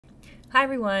Hi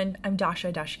everyone, I'm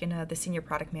Dasha Dashkina, the Senior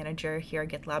Product Manager here at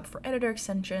GitLab for Editor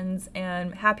Extensions,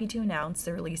 and happy to announce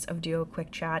the release of Duo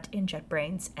Quick Chat in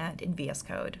JetBrains and in VS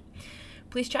Code.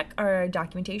 Please check our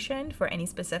documentation for any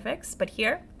specifics, but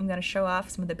here I'm going to show off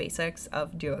some of the basics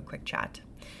of Duo Quick Chat.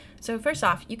 So first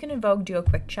off, you can invoke Duo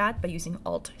Quick Chat by using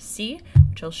Alt-C,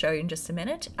 which I'll show you in just a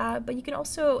minute, but you can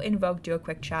also invoke Duo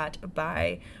Quick Chat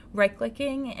by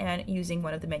right-clicking and using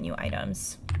one of the menu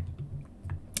items.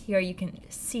 Here you can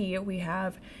see we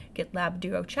have GitLab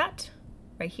Duo Chat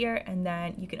right here, and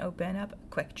then you can open up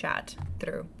Quick Chat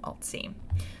through Alt-C.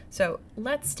 So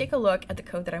let's take a look at the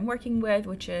code that I'm working with,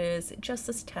 which is just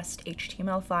this test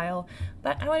HTML file,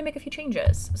 but I want to make a few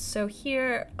changes. So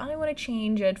here I want to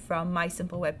change it from my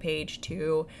simple web page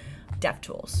to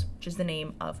DevTools, which is the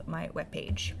name of my web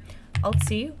page.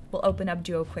 Alt-C will open up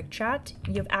Duo Quick Chat.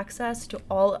 You have access to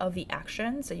all of the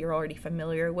actions that you're already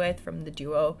familiar with from the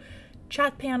Duo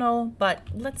chat panel, but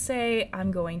let's say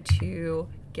I'm going to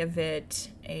give it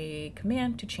a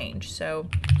command to change. So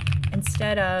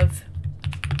instead of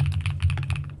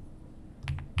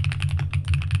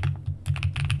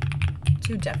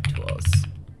to DevTools,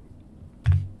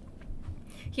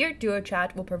 here Duo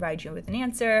Chat will provide you with an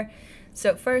answer.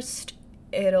 So first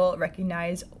it'll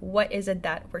recognize what is it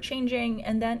that we're changing,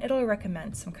 and then it'll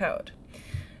recommend some code.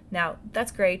 Now,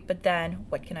 that's great, but then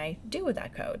what can I do with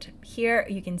that code? Here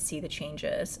you can see the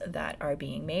changes that are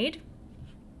being made.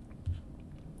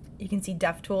 You can see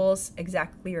DevTools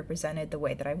exactly represented the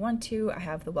way that I want to. I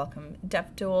have the welcome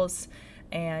DevTools,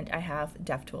 and I have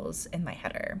DevTools in my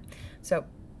header. So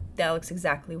that looks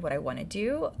exactly what I want to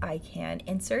do. I can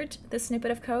insert this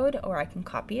snippet of code, or I can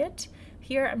copy it.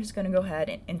 Here, I'm just going to go ahead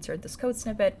and insert this code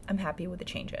snippet. I'm happy with the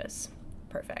changes.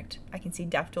 Perfect. I can see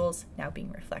DevTools now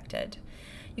being reflected.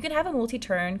 You can have a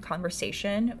multi-turn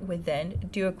conversation within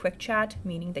Duo Quick Chat,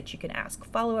 meaning that you can ask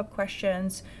follow-up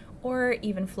questions or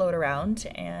even float around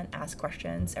and ask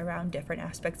questions around different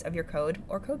aspects of your code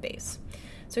or code base.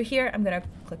 So here I'm going to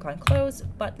click on close,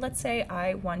 but let's say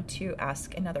I want to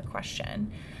ask another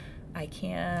question. I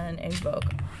can invoke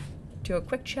Duo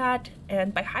Quick Chat,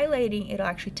 and by highlighting, it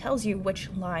actually tells you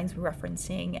which lines we're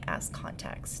referencing as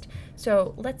context.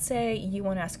 So let's say you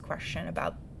want to ask a question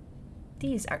about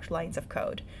these actual lines of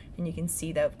code, and you can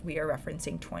see that we are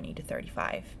referencing 20 to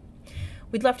 35.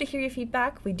 We'd love to hear your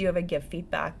feedback. We do have a give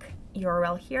feedback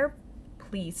URL here.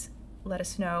 Please let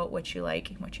us know what you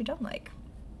like and what you don't like.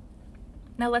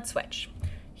 Now let's switch.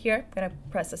 Here, I'm going to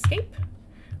press escape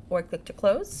or click to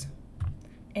close,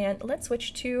 and let's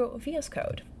switch to VS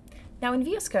Code. Now in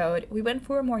VS Code, we went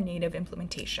for a more native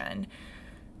implementation.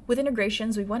 With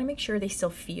integrations, we want to make sure they still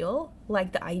feel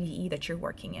like the IDE that you're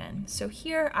working in. So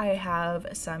here I have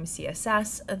some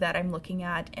CSS that I'm looking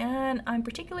at, and I'm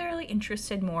particularly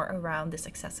interested more around this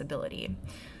accessibility.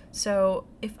 So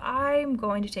if I'm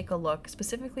going to take a look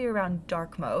specifically around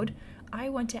dark mode, I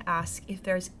want to ask if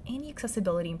there's any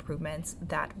accessibility improvements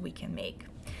that we can make.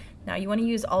 Now you want to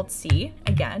use Alt-C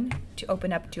again to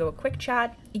open up Duo Quick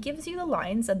Chat. It gives you the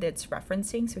lines that it's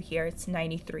referencing. So here it's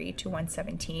 93 to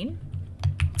 117.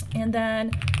 And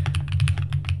then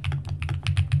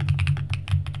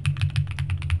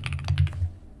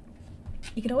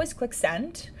you can always click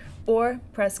send or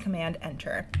press Command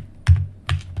Enter.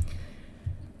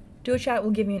 Duo Chat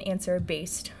will give you an answer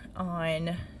based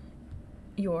on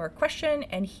your question,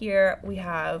 and here we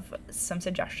have some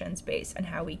suggestions based on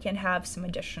how we can have some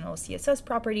additional CSS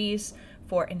properties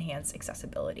for enhanced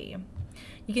accessibility.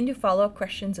 You can do follow-up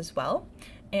questions as well,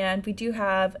 and we do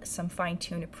have some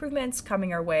fine-tuned improvements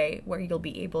coming our way where you'll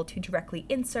be able to directly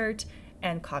insert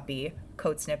and copy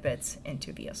code snippets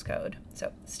into VS Code.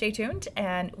 So stay tuned,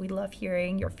 and we love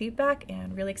hearing your feedback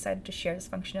and really excited to share this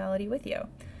functionality with you.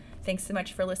 Thanks so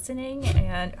much for listening,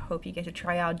 and hope you get to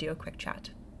try out Duo Quick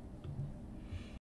Chat.